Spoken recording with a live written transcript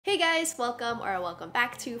Hey guys, welcome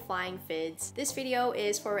back to Flying Fids. This video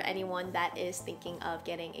is for anyone that is thinking of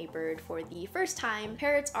getting a bird for the first time.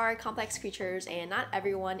 Parrots are complex creatures and not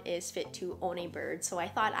everyone is fit to own a bird, so I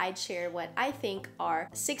thought I'd share what I think are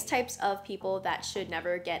 6 types of people that should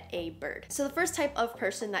never get a bird. So the first type of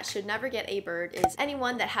person that should never get a bird is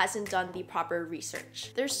anyone that hasn't done the proper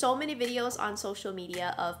research. There's so many videos on social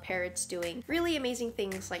media of parrots doing really amazing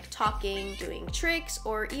things like talking, doing tricks,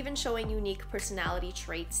 or even showing unique personality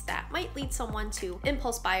traits that might lead someone to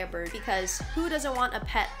impulse buy a bird, because who doesn't want a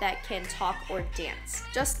pet that can talk or dance?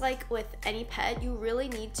 Just like with any pet, you really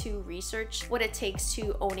need to research what it takes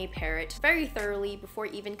to own a parrot very thoroughly before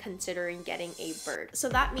even considering getting a bird. So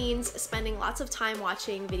that means spending lots of time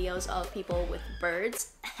watching videos of people with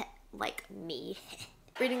birds, like me.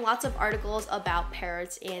 Reading lots of articles about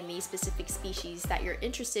parrots and the specific species that you're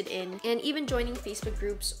interested in, and even joining Facebook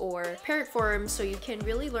groups or parrot forums so you can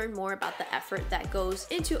really learn more about the effort that goes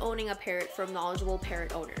into owning a parrot from knowledgeable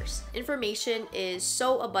parrot owners. Information is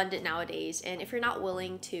so abundant nowadays, and if you're not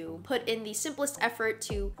willing to put in the simplest effort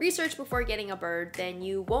to research before getting a bird, then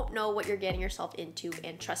you won't know what you're getting yourself into,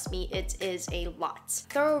 and trust me, it is a lot.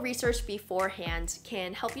 Thorough research beforehand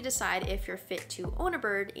can help you decide if you're fit to own a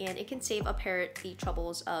bird, and it can save a parrot the trouble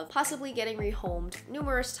of possibly getting rehomed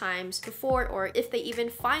numerous times before, or if they even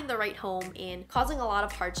find the right home, and causing a lot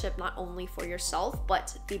of hardship not only for yourself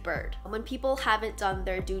but the bird. When people haven't done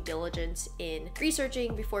their due diligence in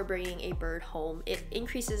researching before bringing a bird home, it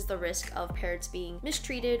increases the risk of parrots being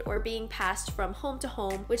mistreated or being passed from home to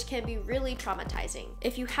home, which can be really traumatizing.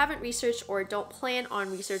 If you haven't researched or don't plan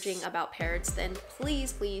on researching about parrots, then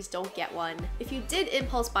please don't get one. If you did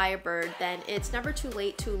impulse buy a bird, then it's never too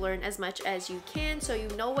late to learn as much as you can so you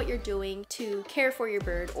know what you're doing to care for your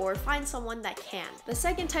bird, or find someone that can. The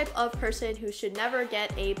second type of person who should never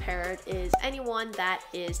get a parrot is anyone that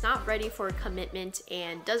is not ready for commitment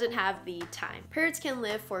and doesn't have the time. Parrots can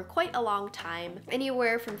live for quite a long time,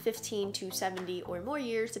 anywhere from 15 to 70 or more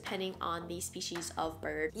years depending on the species of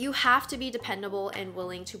bird. You have to be dependable and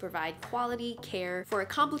willing to provide quality care for a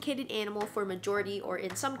complicated animal for majority, or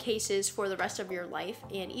in some cases for the rest of your life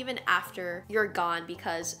and even after you're gone,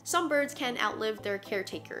 because some birds can outlive their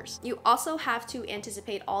caretakers. You also have to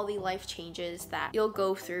anticipate all the life changes that you'll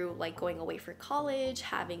go through, like going away for college,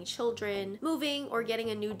 having children, moving, or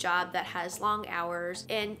getting a new job that has long hours,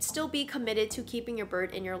 and still be committed to keeping your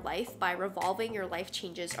bird in your life by revolving your life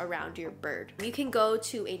changes around your bird. You can go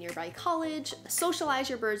to a nearby college, socialize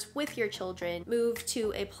your birds with your children, move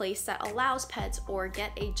to a place that allows pets, or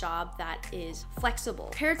get a job that is flexible.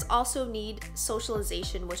 Parrots also need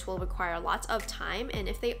socialization, which will require lots of time, and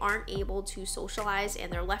if they aren't able to socialize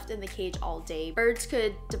and they're left in the cage all day, birds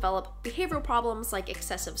could develop behavioral problems like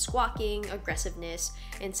excessive squawking, aggressiveness,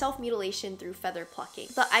 and self-mutilation through feather plucking.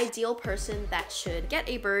 The ideal person that should get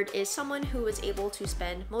a bird is someone who is able to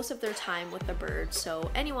spend most of their time with the bird,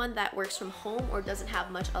 so anyone that works from home or doesn't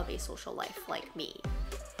have much of a social life like me.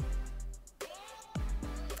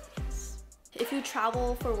 If you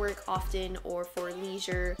travel for work often or for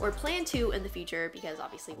leisure, or plan to in the future, because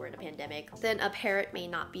obviously we're in a pandemic, then a parrot may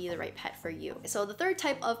not be the right pet for you. So the third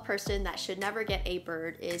type of person that should never get a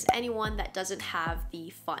bird is anyone that doesn't have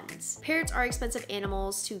the funds. Parrots are expensive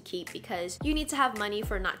animals to keep because you need to have money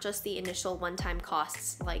for not just the initial one-time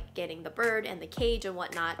costs like getting the bird and the cage and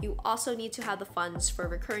whatnot. You also need to have the funds for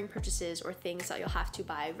recurring purchases or things that you'll have to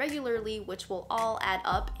buy regularly, which will all add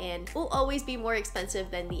up and will always be more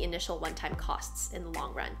expensive than the initial one-time costs in the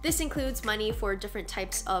long run. This includes money for different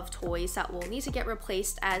types of toys that will need to get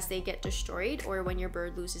replaced as they get destroyed or when your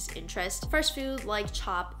bird loses interest, fresh food like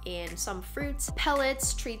chop and some fruits,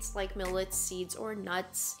 pellets, treats like millets, seeds, or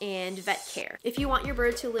nuts, and vet care. If you want your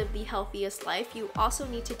bird to live the healthiest life, you also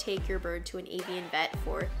need to take your bird to an avian vet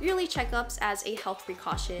for yearly checkups as a health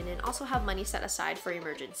precaution, and also have money set aside for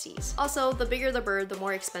emergencies. Also, the bigger the bird, the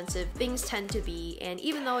more expensive things tend to be, and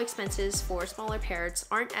even though expenses for smaller parrots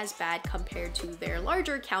aren't as bad compared to their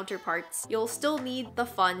larger counterparts, you'll still need the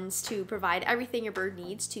funds to provide everything your bird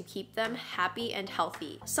needs to keep them happy and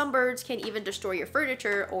healthy. Some birds can even destroy your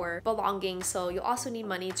furniture or belongings, so you'll also need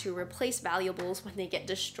money to replace valuables when they get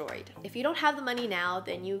destroyed. If you don't have the money now,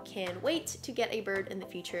 then you can wait to get a bird in the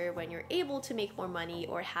future when you're able to make more money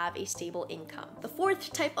or have a stable income. The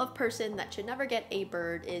fourth type of person that should never get a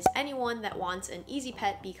bird is anyone that wants an easy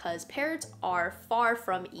pet, because parrots are far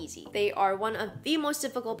from easy. They are one of the most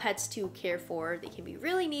difficult pets to care Therefore, they can be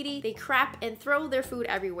really needy, they crap and throw their food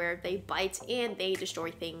everywhere, they bite, and they destroy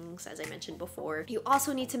things, as I mentioned before. You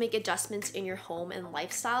also need to make adjustments in your home and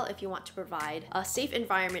lifestyle if you want to provide a safe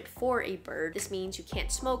environment for a bird. This means you can't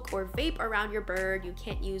smoke or vape around your bird, you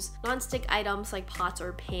can't use non-stick items like pots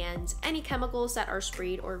or pans, any chemicals that are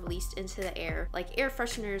sprayed or released into the air, like air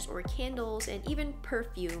fresheners or candles, and even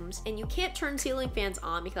perfumes. And you can't turn ceiling fans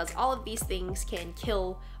on because all of these things can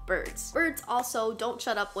kill birds. Birds also don't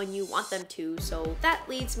shut up when you want them to, so that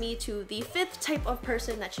leads me to the fifth type of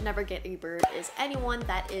person that should never get a bird, is anyone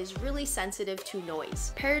that is really sensitive to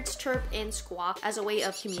noise. Parrots chirp and squawk as a way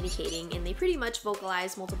of communicating, and they pretty much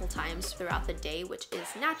vocalize multiple times throughout the day, which is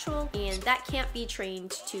natural, and that can't be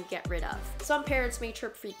trained to get rid of. Some parrots may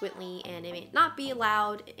chirp frequently and it may not be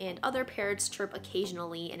loud, and other parrots chirp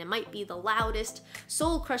occasionally and it might be the loudest,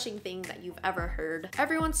 soul-crushing thing that you've ever heard.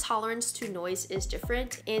 Everyone's tolerance to noise is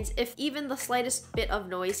different, and if even the slightest bit of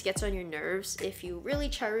noise gets on your nerves, if you really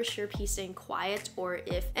cherish your peace and quiet, or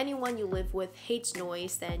if anyone you live with hates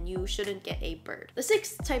noise, then you shouldn't get a bird. The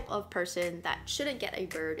sixth type of person that shouldn't get a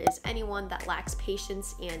bird is anyone that lacks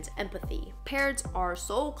patience and empathy. Parrots are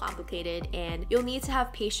so complicated, and you'll need to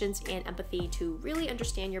have patience and empathy to really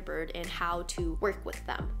understand your bird and how to work with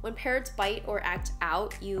them. When parrots bite or act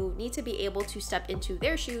out, you need to be able to step into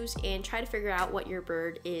their shoes and try to figure out what your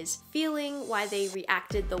bird is feeling, why they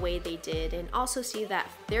reacted the way they did, and also see that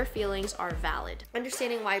their feelings are valid.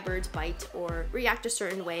 Understanding why birds bite or react a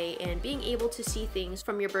certain way and being able to see things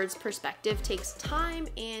from your bird's perspective takes time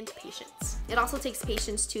and patience. It also takes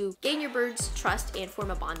patience to gain your bird's trust and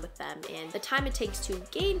form a bond with them, and the time it takes to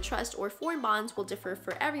gain trust or form bonds will differ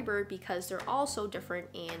for every bird because they're all so different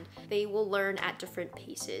and they will learn at different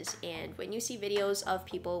paces. And when you see videos of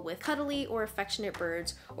people with cuddly or affectionate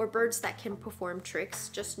birds, or birds that can perform tricks,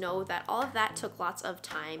 just know that all of that took lots of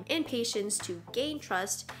time and patience to gain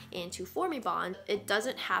trust and to form a bond. It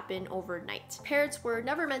doesn't happen overnight. Parrots were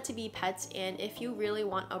never meant to be pets, and if you really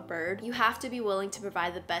want a bird, you have to be willing to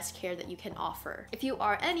provide the best care that you can offer. If you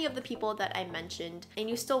are any of the people that I mentioned and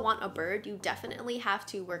you still want a bird, you definitely have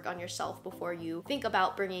to work on yourself before you think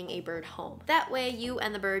about bringing a bird home. That way you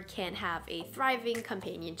and the bird can have a thriving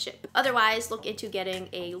companionship. Otherwise, look into getting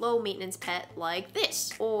a low maintenance pet like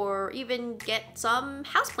this, or even get some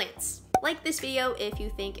houseplants. Like this video if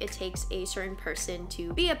you think it takes a certain person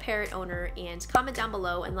to be a parrot owner, and comment down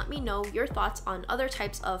below and let me know your thoughts on other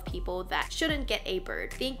types of people that shouldn't get a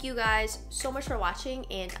bird. Thank you guys so much for watching,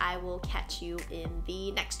 and I will catch you in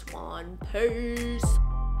the next one. Peace!